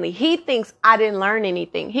differently. He thinks I didn't learn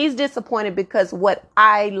anything. He's disappointed because what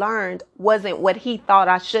I learned wasn't what he thought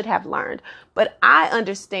I should have learned. But I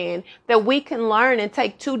understand that we can learn and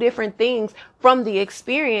take two different things from the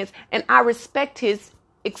experience, and I respect his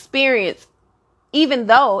experience even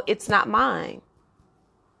though it's not mine.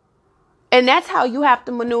 And that's how you have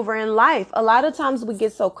to maneuver in life. A lot of times we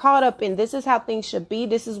get so caught up in this is how things should be,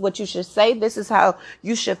 this is what you should say, this is how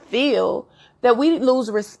you should feel, that we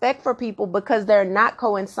lose respect for people because they're not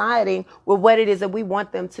coinciding with what it is that we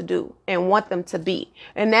want them to do and want them to be.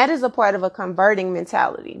 And that is a part of a converting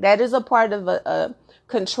mentality. That is a part of a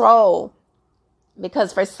control.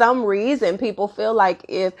 Because for some reason, people feel like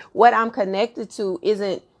if what I'm connected to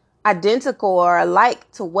isn't identical or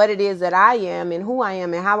alike to what it is that I am and who I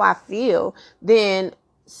am and how I feel, then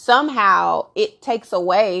somehow it takes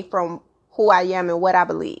away from who I am and what I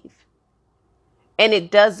believe. And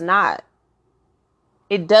it does not.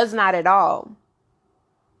 It does not at all.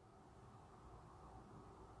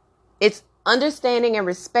 It's understanding and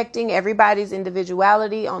respecting everybody's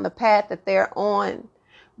individuality on the path that they're on,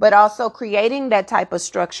 but also creating that type of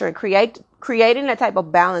structure and creating that type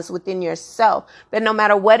of balance within yourself, that no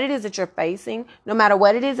matter what it is that you're facing, no matter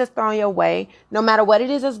what it is that's thrown your way, no matter what it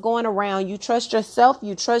is that's going around, you trust yourself,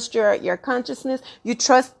 you trust your consciousness, you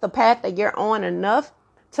trust the path that you're on enough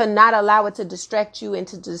to not allow it to distract you and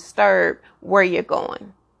to disturb where you're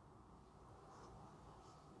going.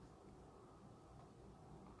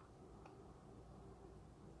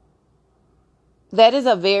 That is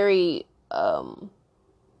a very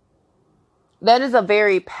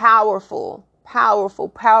powerful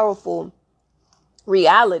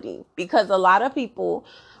reality, because a lot of people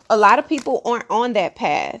aren't on that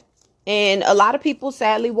path. And a lot of people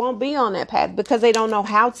sadly won't be on that path because they don't know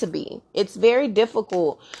how to be. It's very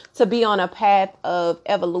difficult to be on a path of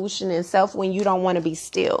evolution and self when you don't want to be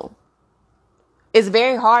still. It's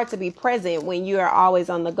very hard to be present when you are always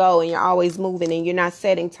on the go and you're always moving and you're not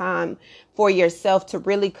setting time for yourself to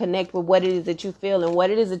really connect with what it is that you feel and what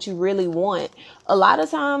it is that you really want. A lot of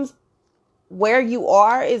times where you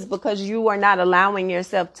are is because you are not allowing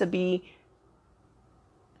yourself to be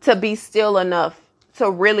still enough to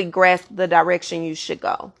really grasp the direction you should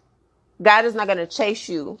go. God is not going to chase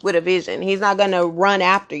you with a vision. He's not going to run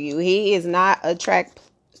after you. He is not a track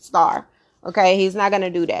star. Okay, he's not going to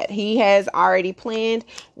do that. He has already planned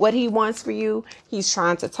what he wants for you. He's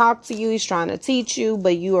trying to talk to you. He's trying to teach you,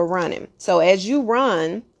 but you are running. So as you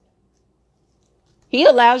run, he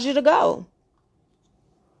allows you to go.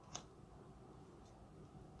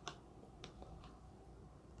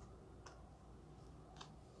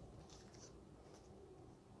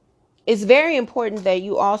 It's very important that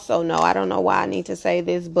you also know, I don't know why I need to say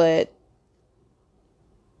this, but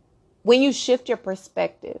when you shift your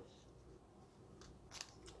perspective,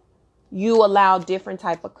 you allow different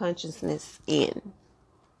type of consciousness in.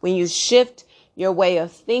 When you shift your way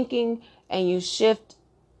of thinking and you shift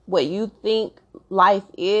what you think life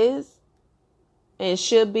is and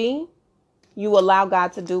should be, you allow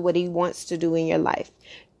God to do what he wants to do in your life.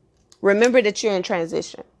 Remember that you're in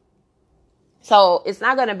transition. So it's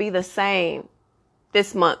not going to be the same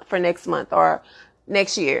this month for next month or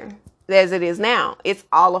next year as it is now. It's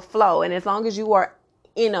all a flow. And as long as you are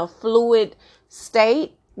in a fluid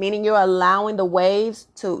state, meaning you're allowing the waves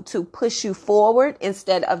to push you forward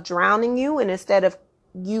instead of drowning you, and instead of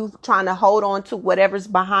you trying to hold on to whatever's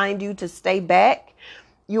behind you to stay back,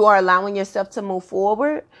 you are allowing yourself to move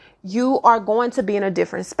forward. You are going to be in a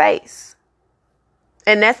different space.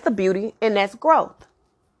 And that's the beauty, and that's growth.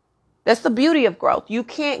 That's the beauty of growth. You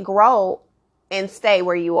can't grow and stay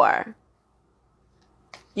where you are.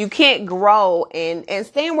 You can't grow and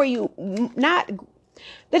stay where you not.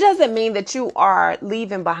 That doesn't mean that you are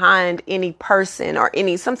leaving behind any person or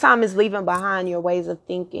sometimes it's leaving behind your ways of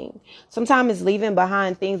thinking. Sometimes it's leaving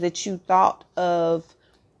behind things that you thought of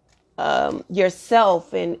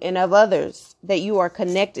yourself and of others that you are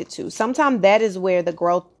connected to. Sometimes that is where the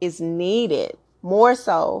growth is needed more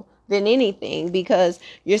so than anything, because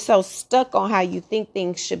you're so stuck on how you think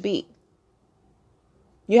things should be.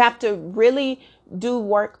 You have to really do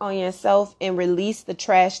work on yourself and release the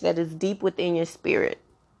trash that is deep within your spirit.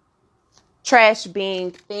 Trash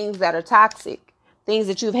being things that are toxic, things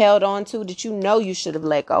that you've held on to that you know you should have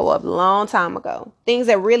let go of a long time ago. Things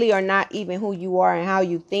that really are not even who you are and how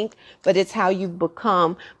you think, but it's how you've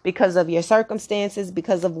become because of your circumstances,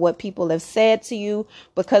 because of what people have said to you,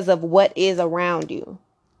 because of what is around you.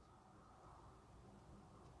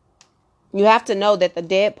 You have to know that the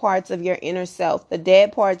dead parts of your inner self, the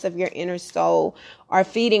dead parts of your inner soul are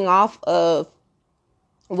feeding off of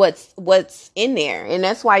what's in there. And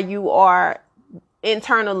that's why you are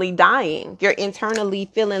internally dying. You're internally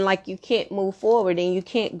feeling like you can't move forward and you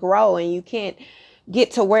can't grow and you can't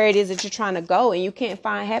get to where it is that you're trying to go, and you can't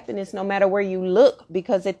find happiness no matter where you look,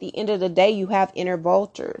 because at the end of the day, you have inner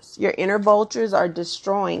vultures. Your inner vultures are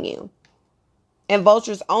destroying you. And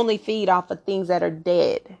vultures only feed off of things that are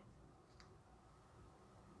dead.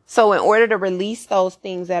 So in order to release those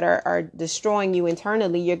things that are destroying you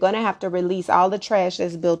internally, you're going to have to release all the trash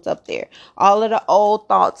that's built up there. All of the old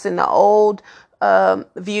thoughts and the old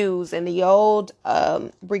views and the old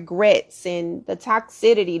regrets and the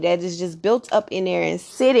toxicity that is just built up in there and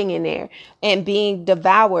sitting in there and being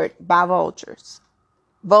devoured by vultures.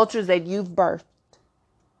 Vultures that you've birthed.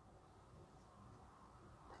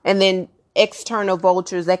 And then external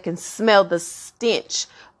vultures that can smell the stench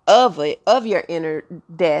of it, of your inner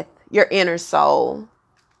death, your inner soul.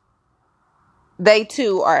 They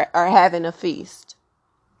too are having a feast.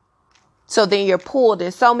 So then you're pulled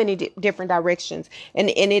in so many different directions, and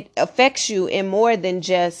it affects you in more than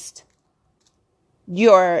just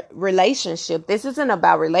your relationship. This isn't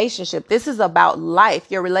about relationship. This is about life,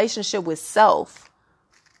 your relationship with self.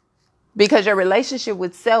 Because your relationship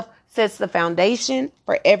with self sets the foundation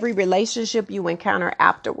for every relationship you encounter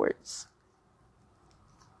afterwards.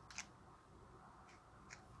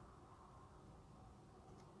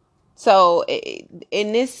 So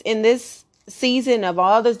in this season of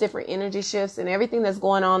all those different energy shifts and everything that's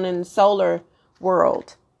going on in the solar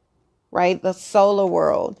world, right? The solar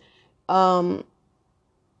world, you're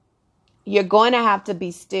going to have to be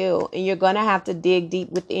still, and you're going to have to dig deep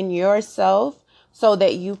within yourself so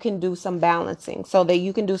that you can do some balancing, so that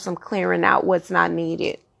you can do some clearing out what's not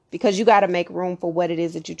needed, because you got to make room for what it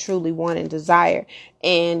is that you truly want and desire.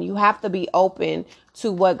 And you have to be open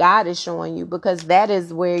to what God is showing you, because that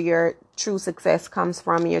is where your true success comes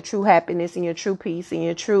from, and your true happiness and your true peace and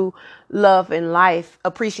your true love and life,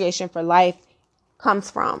 appreciation for life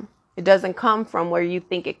comes from. It doesn't come from where you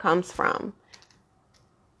think it comes from.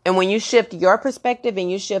 And when you shift your perspective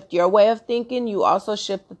and you shift your way of thinking, you also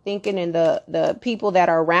shift the thinking and the people that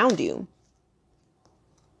are around you.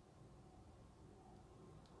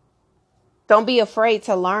 Don't be afraid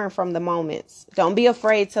to learn from the moments. Don't be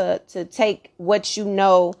afraid to take what you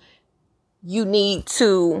know you need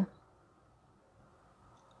to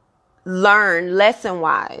learn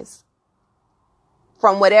lesson-wise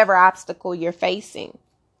from whatever obstacle you're facing.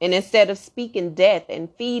 And instead of speaking death and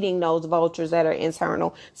feeding those vultures that are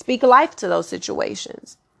internal, speak life to those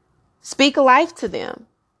situations. Speak life to them.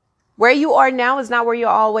 Where you are now is not where you'll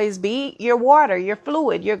always be. You're water, you're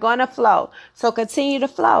fluid, you're going to flow. So continue to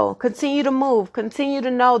flow, continue to move, continue to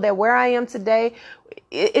know that where I am today,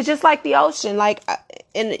 it's just like the ocean. Like,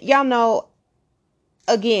 and y'all know,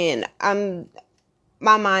 again,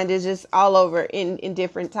 my mind is just all over in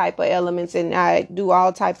different type of elements, and I do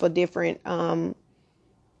all type of different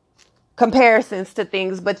comparisons to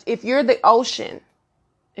things. But if you're the ocean,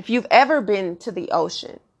 if you've ever been to the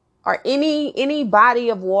ocean or any body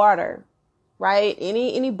of water, right?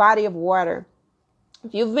 Any body of water,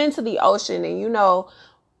 if you've been to the ocean, and you know,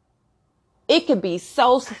 it could be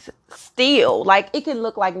so still, like it can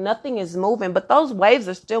look like nothing is moving, but those waves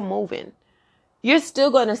are still moving. You're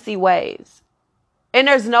still going to see waves, and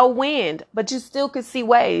there's no wind, but you still could see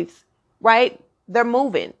waves, right? They're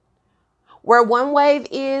moving. Where one wave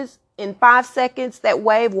is, in 5 seconds, that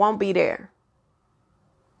wave won't be there.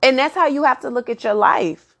 And that's how you have to look at your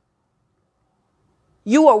life.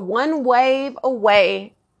 You are one wave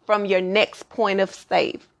away from your next point of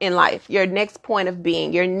state in life, your next point of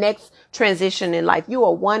being, your next transition in life. You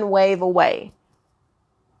are one wave away.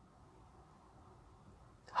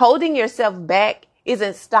 Holding yourself back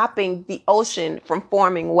isn't stopping the ocean from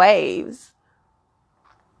forming waves.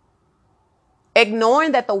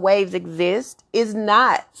 Ignoring that the waves exist is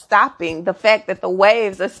not stopping the fact that the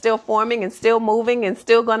waves are still forming and still moving and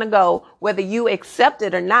still going to go, whether you accept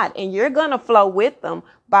it or not. And you're going to flow with them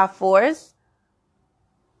by force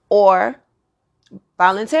or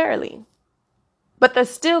voluntarily. But they're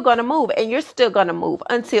still going to move, and you're still going to move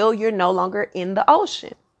until you're no longer in the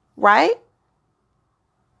ocean, right?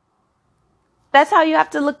 That's how you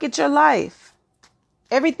have to look at your life.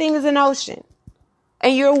 Everything is an ocean,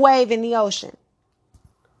 and you're a wave in the ocean.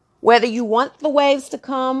 Whether you want the waves to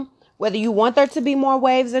come, whether you want there to be more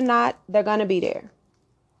waves or not, they're going to be there.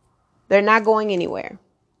 They're not going anywhere.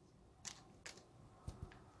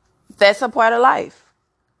 That's a part of life.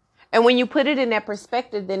 And when you put it in that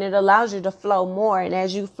perspective, then it allows you to flow more. And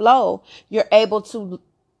as you flow, you're able to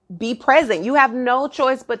be present. You have no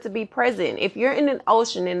choice but to be present. If you're in an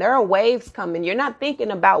ocean and there are waves coming, you're not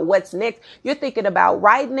thinking about what's next. You're thinking about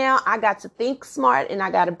right now, I got to think smart and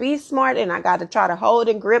I got to be smart and I got to try to hold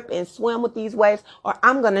and grip and swim with these waves or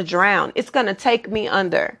I'm going to drown. It's going to take me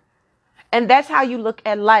under. And that's how you look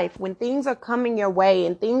at life. When things are coming your way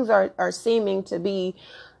and things are seeming to be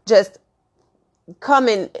just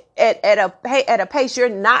coming at a pace you're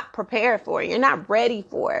not prepared for, you're not ready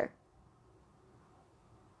for.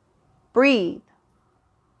 Breathe.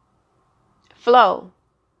 Flow.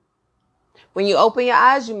 When you open your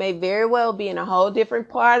eyes, you may very well be in a whole different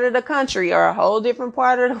part of the country or a whole different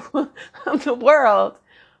part of the world.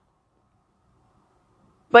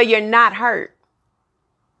 But you're not hurt.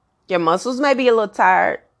 Your muscles may be a little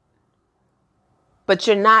tired, but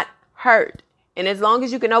you're not hurt. And as long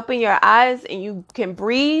as you can open your eyes and you can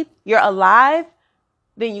breathe, you're alive,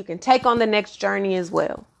 then you can take on the next journey as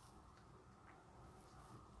well.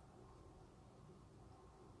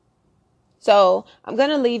 So I'm going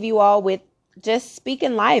to leave you all with just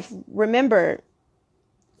speaking life. Remember,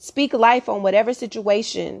 speak life on whatever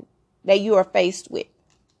situation that you are faced with.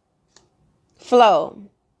 Flow.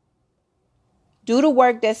 Do the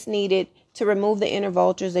work that's needed to remove the inner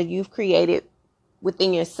vultures that you've created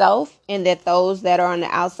within yourself and that those that are on the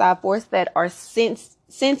outside force that are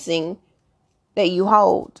sensing that you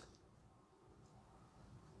hold.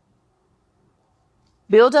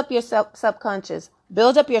 Build up your subconscious.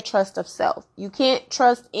 Build up your trust of self. You can't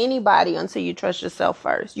trust anybody until you trust yourself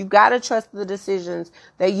first. You got to trust the decisions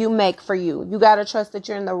that you make for you. You got to trust that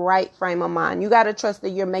you're in the right frame of mind. You got to trust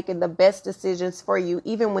that you're making the best decisions for you,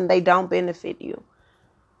 even when they don't benefit you.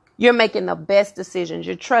 You're making the best decisions.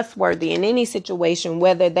 You're trustworthy in any situation,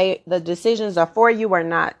 whether the decisions are for you or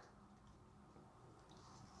not.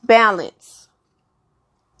 Balance.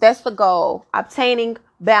 That's the goal. Obtaining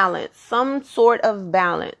balance. Some sort of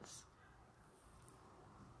balance.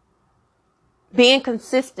 Being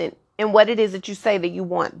consistent in what it is that you say that you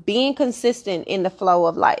want. Being consistent in the flow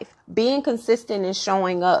of life. Being consistent in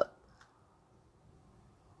showing up.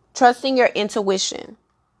 Trusting your intuition.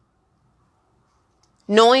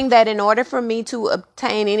 Knowing that in order for me to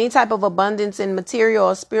obtain any type of abundance in material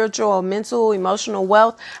or spiritual or mental, emotional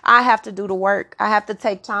wealth, I have to do the work. I have to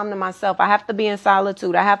take time to myself. I have to be in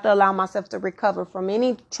solitude. I have to allow myself to recover from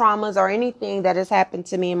any traumas or anything that has happened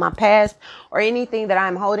to me in my past or anything that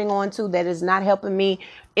I'm holding on to that is not helping me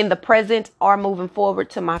in the present or moving forward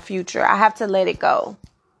to my future. I have to let it go.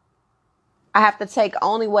 I have to take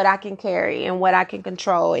only what I can carry and what I can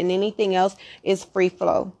control, and anything else is free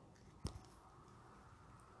flow.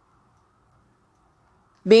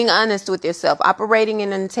 Being honest with yourself, operating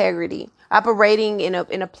in integrity, operating in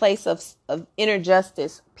a place of inner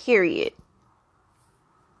justice, period.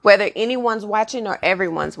 Whether anyone's watching or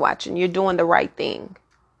everyone's watching, you're doing the right thing.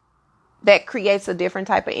 That creates a different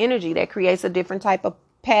type of energy. That creates a different type of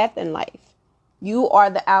path in life. You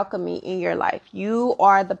are the alchemy in your life. You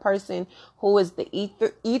are the person who is the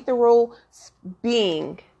ethereal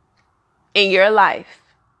being in your life.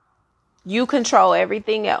 You control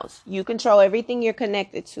everything else. You control everything you're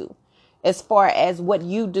connected to as far as what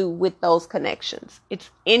you do with those connections.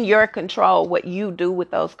 It's in your control what you do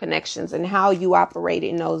with those connections and how you operate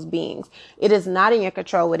in those beings. It is not in your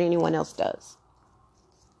control what anyone else does.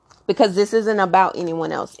 Because this isn't about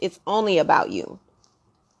anyone else. It's only about you.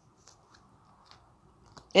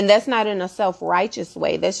 And that's not in a self-righteous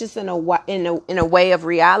way. That's just in a way of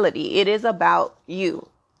reality. It is about you.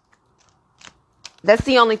 That's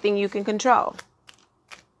the only thing you can control.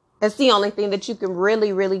 That's the only thing that you can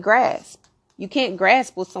really, really grasp. You can't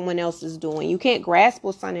grasp what someone else is doing. You can't grasp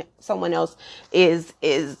what someone else is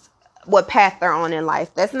what path they're on in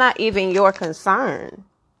life. That's not even your concern.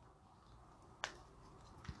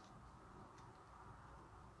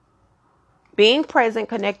 Being present,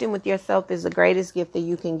 connecting with yourself is the greatest gift that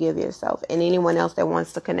you can give yourself and anyone else that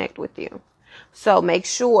wants to connect with you. So make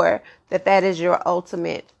sure that is your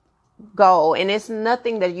ultimate goal. And it's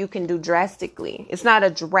nothing that you can do drastically. It's not a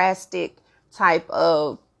drastic type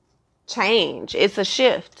of change. It's a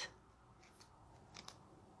shift.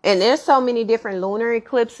 And there's so many different lunar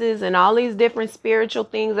eclipses and all these different spiritual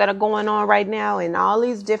things that are going on right now. And all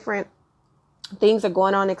these different things are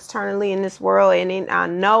going on externally in this world. And I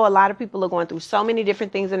know a lot of people are going through so many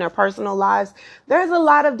different things in their personal lives. There's a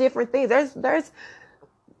lot of different things.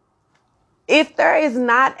 If there is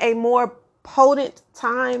not a more potent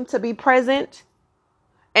time to be present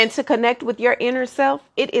and to connect with your inner self,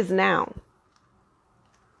 it is now.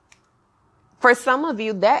 For some of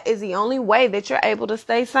you, that is the only way that you're able to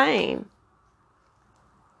stay sane.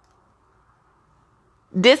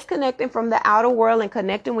 Disconnecting from the outer world and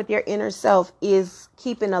connecting with your inner self is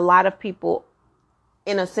keeping a lot of people,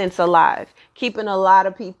 in a sense, alive, keeping a lot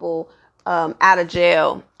of people out of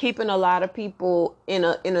jail, keeping a lot of people in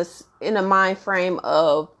a mind frame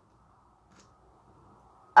of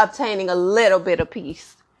obtaining a little bit of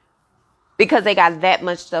peace, because they got that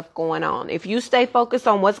much stuff going on. If you stay focused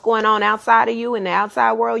on what's going on outside of you in the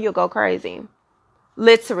outside world, you'll go crazy.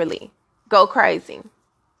 Literally go crazy.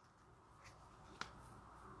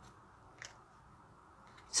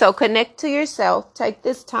 So connect to yourself. Take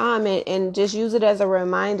this time and just use it as a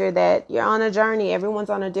reminder that you're on a journey. Everyone's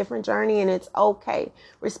on a different journey, and it's okay.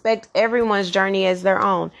 Respect everyone's journey as their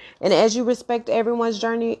own. And as you respect everyone's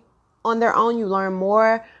journey on their own, you learn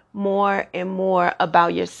more and more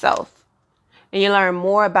about yourself. And you learn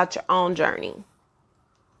more about your own journey.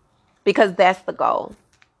 Because that's the goal.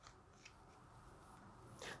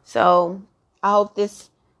 So I hope this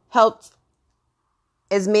helped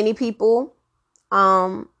as many people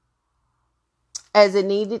as it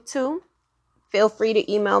needed to. Feel free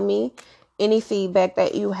to email me any feedback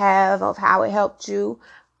that you have of how it helped you.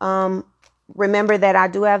 Remember that I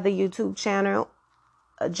do have the YouTube channel,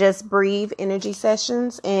 Just Breathe Energy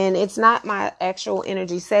Sessions, and it's not my actual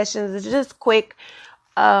energy sessions. It's just quick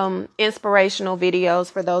inspirational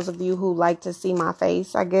videos for those of you who like to see my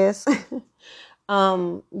face, I guess.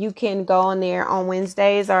 You can go on there on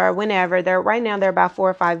Wednesdays or whenever. Right now they're about 4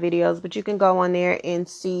 or 5 videos, but you can go on there and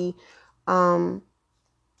see the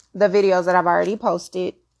videos that I've already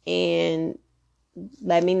posted and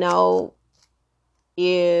let me know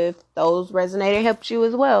if those resonated, helped you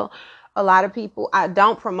as well. A lot of people, I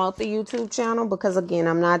don't promote the YouTube channel because, again,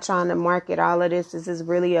 I'm not trying to market all of this. This is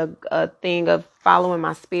really a thing of following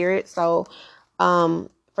my spirit. So,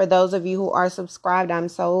 for those of you who are subscribed, I'm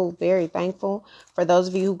so very thankful. For those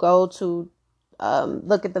of you who go to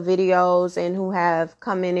look at the videos and who have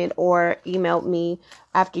commented or emailed me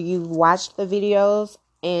after you've watched the videos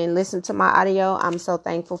and listened to my audio, I'm so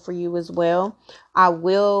thankful for you as well. I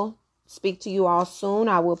will speak to you all soon.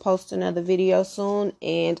 I will post another video soon,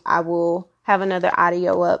 and I will have another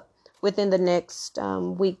audio up within the next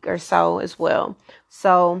week or so as well.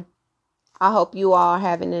 So I hope you all are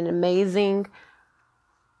having an amazing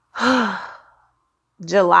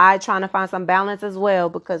July, trying to find some balance as well,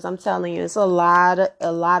 because I'm telling you, it's a lot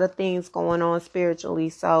of things going on spiritually.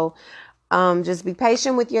 So just be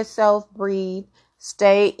patient with yourself, breathe,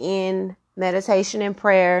 stay in meditation and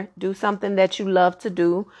prayer, do something that you love to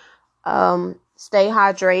do, stay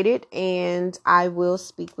hydrated, and I will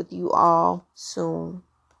speak with you all soon.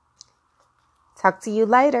 Talk to you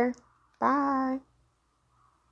later. Bye.